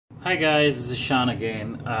Hi guys, this is Sean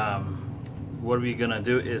again. What we're gonna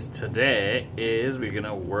do is today we're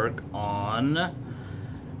gonna work on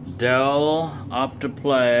Dell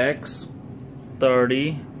OptiPlex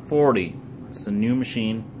 3040. It's a new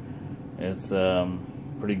machine. It's a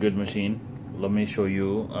pretty good machine. Let me show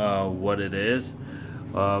you what it is.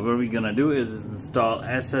 What we're gonna do is install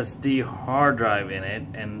SSD hard drive in it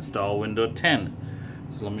and install Windows 10.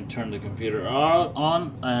 So let me turn the computer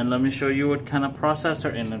on and let me show you what kind of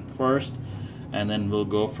processor in it first, and then we'll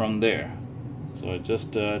go from there. So I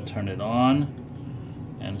just turn it on,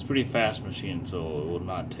 and it's a pretty fast machine, so it will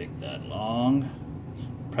not take that long.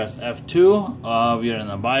 Press F2. We are in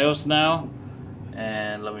the BIOS now,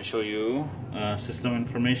 and let me show you system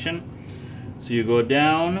information. So you go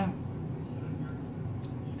down,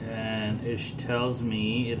 and it tells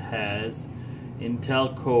me it has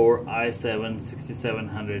Intel Core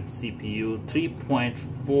i7-6700 CPU,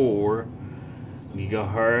 3.4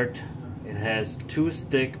 gigahertz. It has 2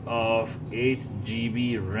 sticks of 8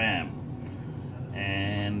 GB RAM.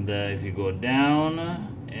 And if you go down,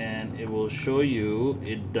 and it will show you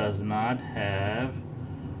it does not have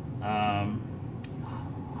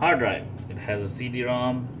hard drive. It has a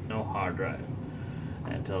CD-ROM, no hard drive.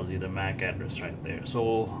 And it tells you the MAC address right there.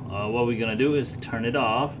 So what we're gonna do is turn it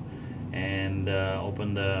off and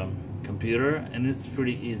open the computer, and it's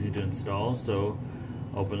pretty easy to install. So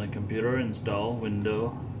open the computer, install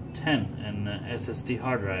Windows 10 and SSD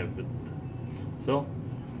hard drive. So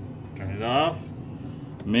turn it off.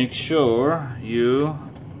 Make sure you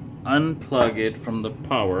unplug it from the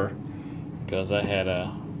power, because I had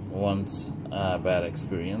once a bad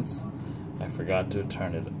experience. I forgot to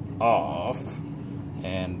turn it off,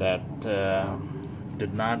 and that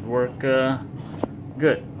did not work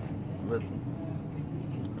good with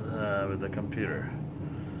the computer.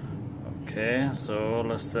 Okay, so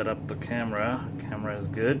let's set up the camera. Camera is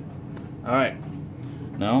good. Alright,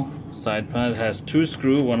 now side panel has 2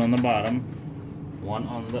 screws, one on the bottom, one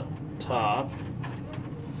on the top.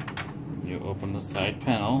 You open the side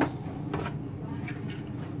panel,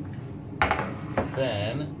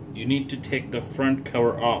 then you need to take the front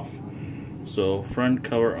cover off. So front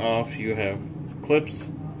cover off, you have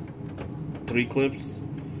clips, 3 clips,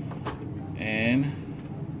 and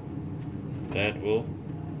that will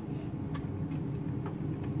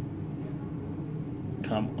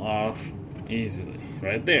come off easily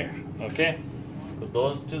right there. Okay, put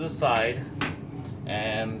those to the side,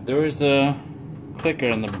 and there is a clicker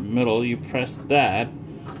in the middle. You press that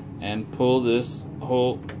and pull this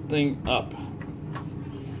whole thing up,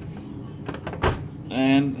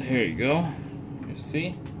 and here you go. You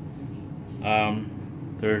see,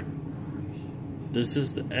 this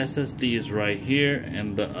is the SSD is right here,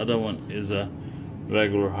 and the other one is a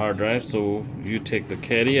regular hard drive. So you take the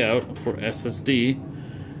caddy out for SSD,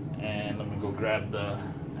 and let me go grab the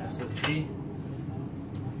SSD.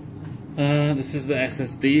 This is the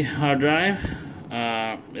SSD hard drive.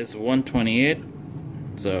 It's 128.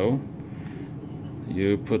 So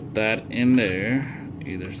you put that in there,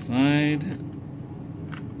 either side,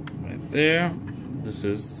 right there. This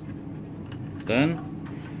is done.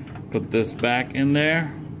 Put this back in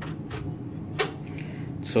there.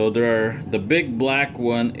 So the big black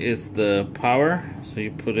one is the power. So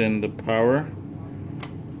you put in the power,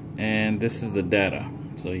 and this is the data.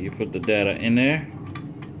 So you put the data in there.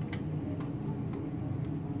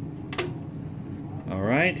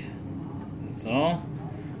 Alright, that's all.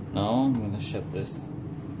 Now I'm gonna shut this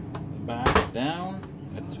back down.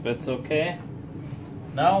 It fits okay.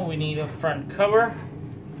 Now we need a front cover.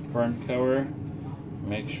 Front cover.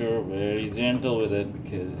 Make sure very gentle with it,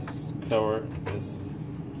 because this cover is,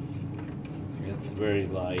 it's very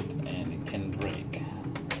light and it can break.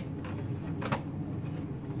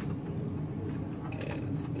 Okay,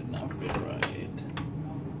 this did not fit right.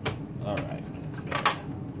 Alright, that's better.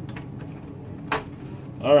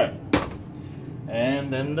 Alright,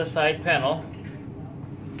 and then the side panel.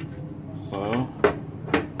 So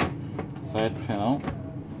side panel.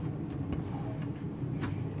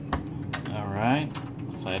 Alright,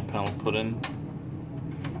 side panel put in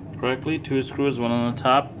correctly. 2 screws, one on the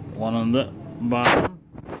top, one on the bottom.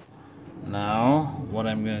 Now, what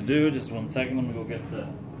I'm going to do, just 1 second, let me go get the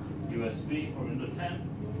USB for Windows 10.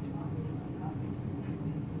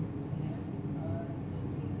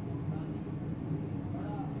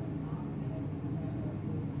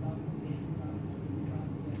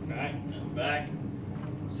 Alright, I'm back.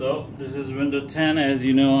 So this is Windows 10. As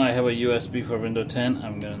you know, I have a USB for Windows 10.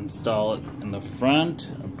 I'm going to install it in the front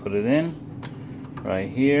and put it in right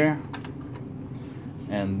here.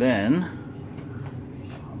 And then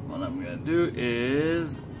what I'm going to do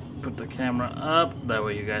is put the camera up, that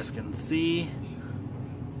way you guys can see.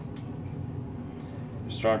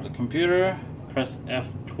 Start the computer, press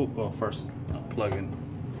F2, well first plug in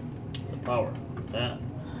the power.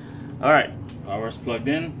 Alright, power's plugged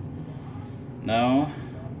in. Now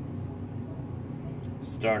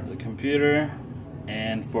start the computer,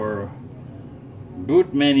 and for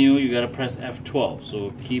boot menu you gotta press F12,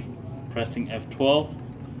 so keep pressing F12.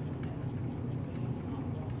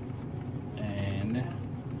 And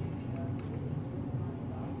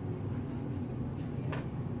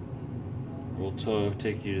we'll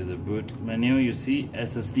take you to the boot menu. You see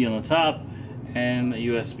SSD on the top and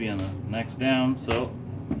USB on the next down, so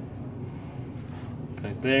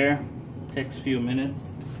click there. Takes a few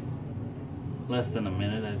minutes, less than a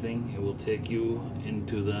minute I think. It will take you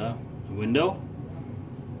into the window,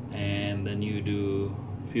 and then you do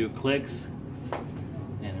a few clicks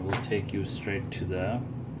and it will take you straight to the,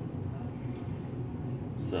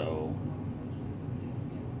 so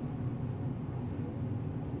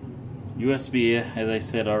USB, as I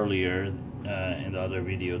said earlier in the other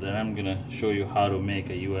video, that I'm gonna show you how to make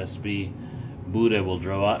a USB bootable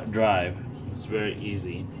drive. It's very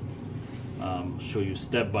easy. Show you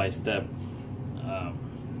step by step.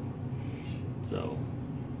 So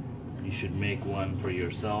you should make one for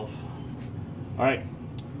yourself. Alright,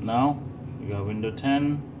 now you got Windows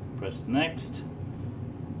 10, press next,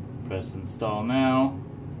 press install now.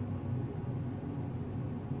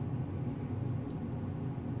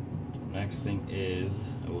 Next thing is,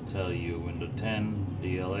 it will tell you Windows 10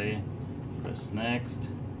 DLA, press next,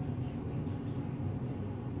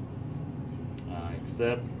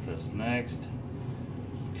 accept, press next,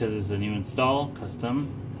 because it's a new install, custom.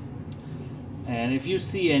 And if you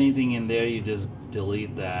see anything in there, you just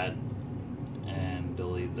delete that and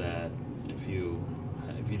delete that. If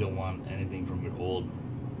you don't want anything from your old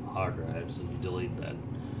hard drive, so you delete that.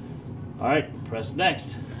 Alright, press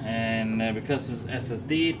next, and because it's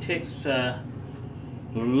SSD, it takes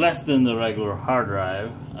less than the regular hard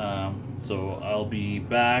drive, so I'll be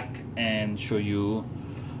back and show you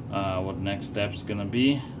what next step's gonna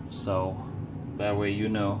be, so that way you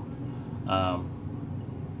know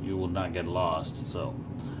you will not get lost. So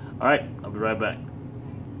alright, I'll be right back.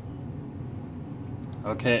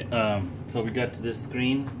 Okay, so we got to this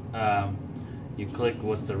screen. You click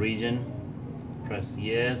what's the region, press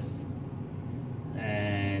yes,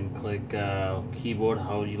 and click keyboard,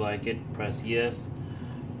 how you like it, press yes.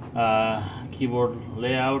 Keyboard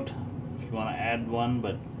layout, if you want to add one,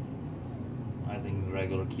 but I think the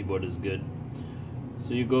regular keyboard is good.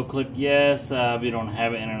 So you go click yes. We don't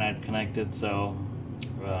have internet connected, so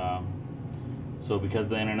because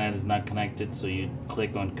the internet is not connected, so you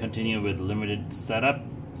click on continue with limited setup.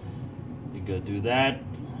 You go do that,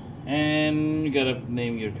 and you gotta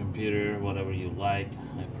name your computer whatever you like.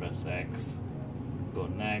 I press X, go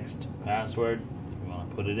next, password if you want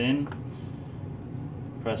to put it in,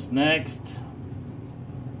 press next.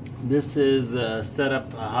 This is set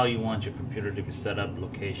up how you want your computer to be set up,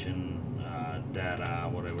 location, data,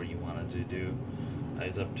 whatever you want to do.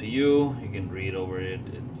 It's up to you. You can read over it.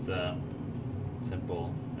 It's a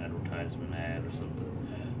simple advertisement ad or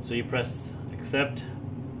something. So you press accept.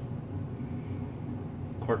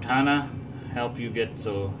 Cortana help you get,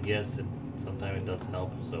 so yes, sometimes it does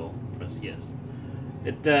help, so press yes.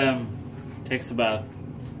 It takes about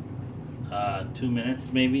 2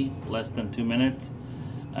 minutes, maybe less than 2 minutes.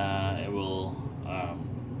 It will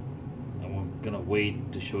I'm gonna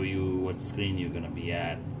wait to show you what screen you're gonna be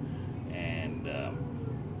at, and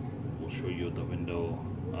we'll show you the window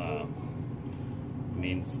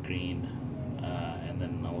main screen, and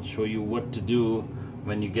then I'll show you what to do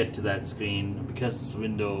when you get to that screen, because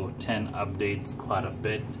Windows 10 updates quite a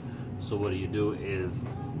bit. So what you do is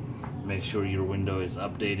make sure your window is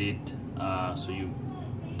updated, so you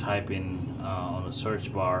type in on the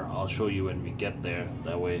search bar. I'll show you when we get there,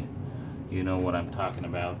 that way you know what I'm talking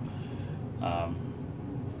about.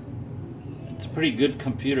 It's a pretty good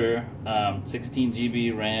computer. 16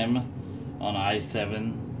 GB RAM on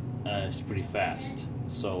i7 is pretty fast,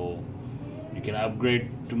 so you can upgrade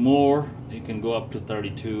to more. You can go up to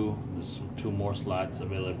 32. There's 2 more slots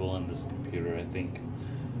available in this computer, I think,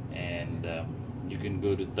 and you can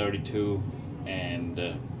go to 32, and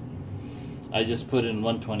I just put in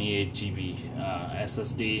 128 GB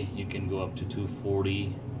SSD. You can go up to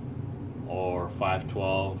 240 or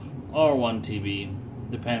 512 or 1 TB,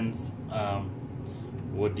 depends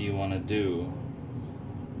what do you want to do.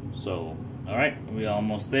 So alright, we're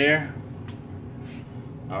almost there.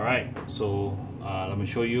 Alright, so let me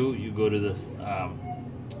show you. You go to this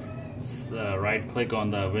right click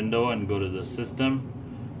on the window and go to the system.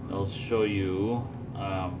 It'll show you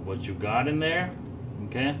what you got in there.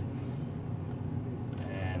 Okay,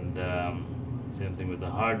 and same thing with the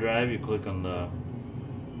hard drive. You click on the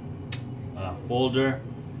folder,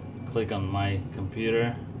 click on my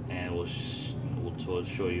computer, and it will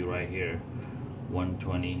show you right here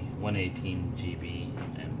 118 GB,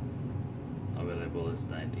 and available is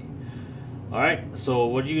 90. Alright, so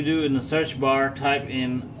what you do in the search bar, type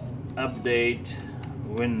in update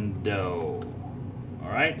window.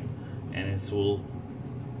 Alright, and it will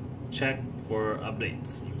check for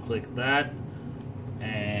updates. You click that,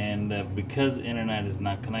 and because the internet is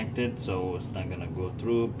not connected, so it's not gonna go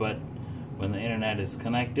through. But when the internet is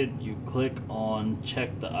connected, you click on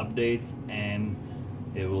check the updates, and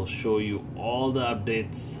it will show you all the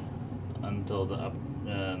updates until the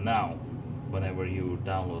now, whenever you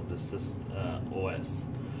download this OS.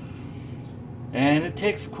 And it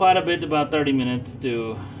takes quite a bit, about 30 minutes,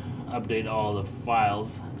 to update all the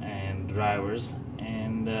files and drivers,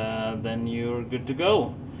 and then you're good to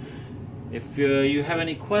go. If you have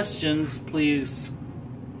any questions, please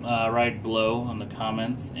write below in the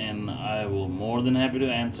comments, and I will more than happy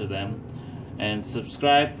to answer them. And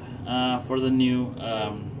subscribe for the new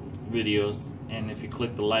videos, and if you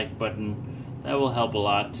click the like button, that will help a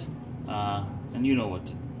lot. And you know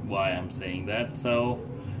why I'm saying that. So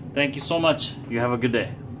thank you so much. You have a good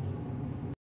day.